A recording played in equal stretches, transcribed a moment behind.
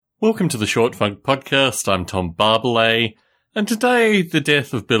Welcome to the Short Funk Podcast. I'm Tom Barbalet, and today, the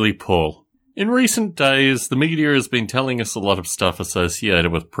death of Billy Paul. In recent days, the media has been telling us a lot of stuff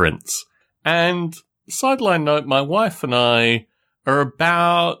associated with Prince. And, sideline note, my wife and I are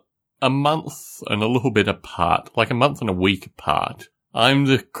about a month and a little bit apart, like a month and a week apart. I'm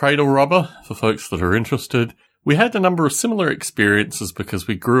the cradle robber, for folks that are interested. We had a number of similar experiences because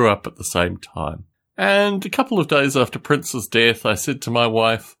we grew up at the same time. And a couple of days after Prince's death, I said to my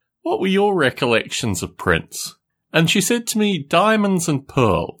wife, "What were your recollections of Prince?" And she said to me, "Diamonds and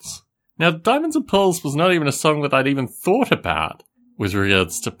Pearls." Now, Diamonds and Pearls was not even a song that I'd even thought about with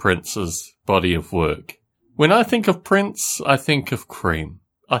regards to Prince's body of work. When I think of Prince, I think of Cream.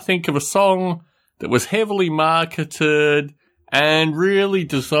 I think of a song that was heavily marketed and really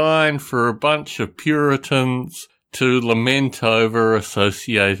designed for a bunch of Puritans to lament over,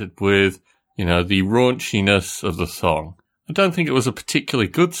 associated with, the raunchiness of the song. I don't think it was a particularly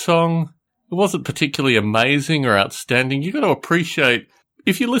good song. It wasn't particularly amazing or outstanding. You've got to appreciate,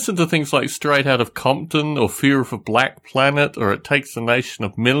 if you listen to things like Straight Outta Compton or Fear of a Black Planet or It Takes a Nation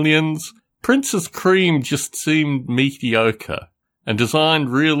of Millions, Prince's Cream just seemed mediocre and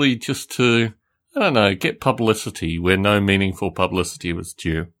designed really just to, get publicity where no meaningful publicity was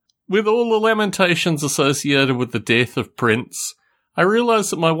due. With all the lamentations associated with the death of Prince, I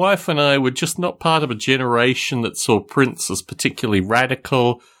realised that my wife and I were just not part of a generation that saw Prince as particularly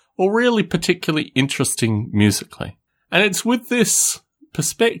radical or really particularly interesting musically. And it's with this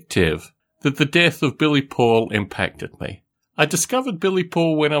perspective that the death of Billy Paul impacted me. I discovered Billy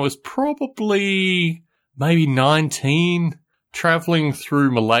Paul when I was probably maybe 19, travelling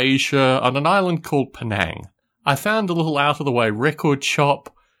through Malaysia on an island called Penang. I found a little out-of-the-way record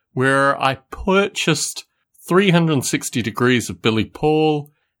shop where I purchased 360 Degrees of Billy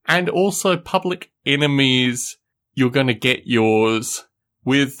Paul, and also Public Enemy's You're Gonna Get Yours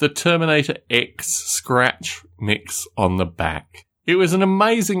with the Terminator X scratch mix on the back. It was an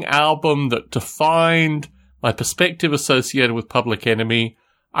amazing album that defined my perspective associated with Public Enemy.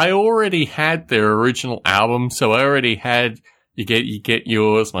 I already had their original album, so I already had You Get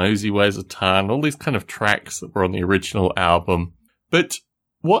Yours, My Uzi Weighs a Ton, all these kind of tracks that were on the original album. But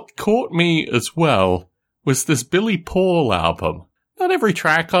what caught me as well was this Billy Paul album. Not every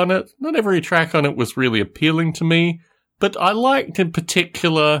track on it was really appealing to me, but I liked in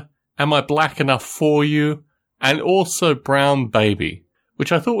particular Am I Black Enough for You and also Brown Baby,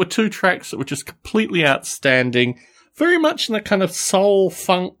 which I thought were two tracks that were just completely outstanding, very much in that kind of soul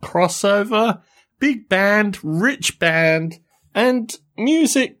funk crossover, big band, rich band, and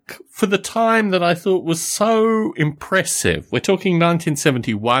music for the time that I thought was so impressive. We're talking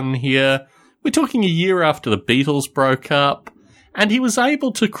 1971 here. We're talking a year after the Beatles broke up, and he was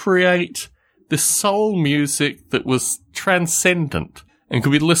able to create this soul music that was transcendent and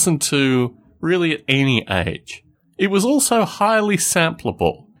could be listened to really at any age. It was also highly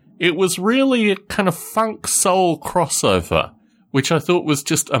sampleable. It was really a kind of funk soul crossover, which I thought was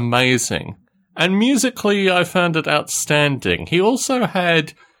just amazing. And musically, I found it outstanding. He also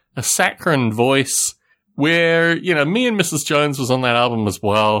had a saccharine voice where, Me and Mrs. Jones was on that album as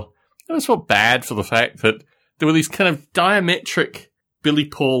well. I just felt bad for the fact that there were these kind of diametric Billy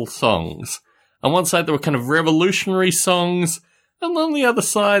Paul songs. On one side, there were kind of revolutionary songs, and on the other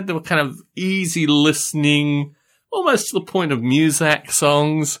side, there were kind of easy listening, almost to the point of Muzak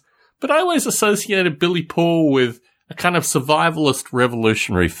songs. But I always associated Billy Paul with a kind of survivalist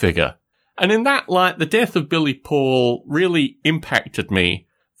revolutionary figure. And in that light, the death of Billy Paul really impacted me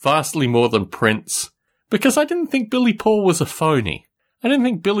vastly more than Prince, because I didn't think Billy Paul was a phony. I didn't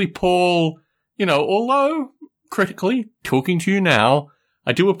think Billy Paul, although critically, talking to you now,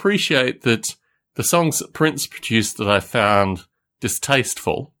 I do appreciate that the songs that Prince produced that I found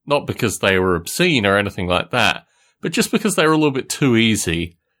distasteful, not because they were obscene or anything like that, but just because they were a little bit too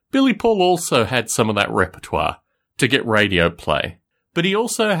easy. Billy Paul also had some of that repertoire to get radio play. But he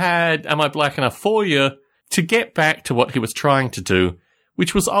also had Am I Black Enough for You to get back to what he was trying to do,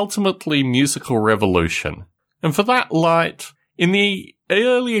 which was ultimately musical revolution. And for that light, in the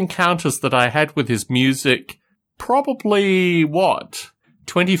early encounters that I had with his music, probably,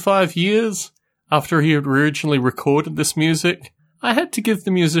 25 years after he had originally recorded this music, I had to give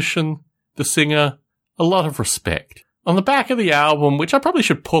the musician, the singer, a lot of respect. On the back of the album, which I probably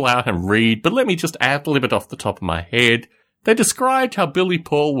should pull out and read, but let me just ad-lib it off the top of my head, they described how Billy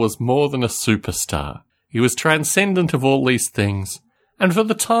Paul was more than a superstar. He was transcendent of all these things, and for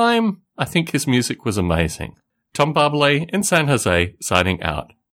the time, I think his music was amazing. Tom Barbalet in San Jose, signing out.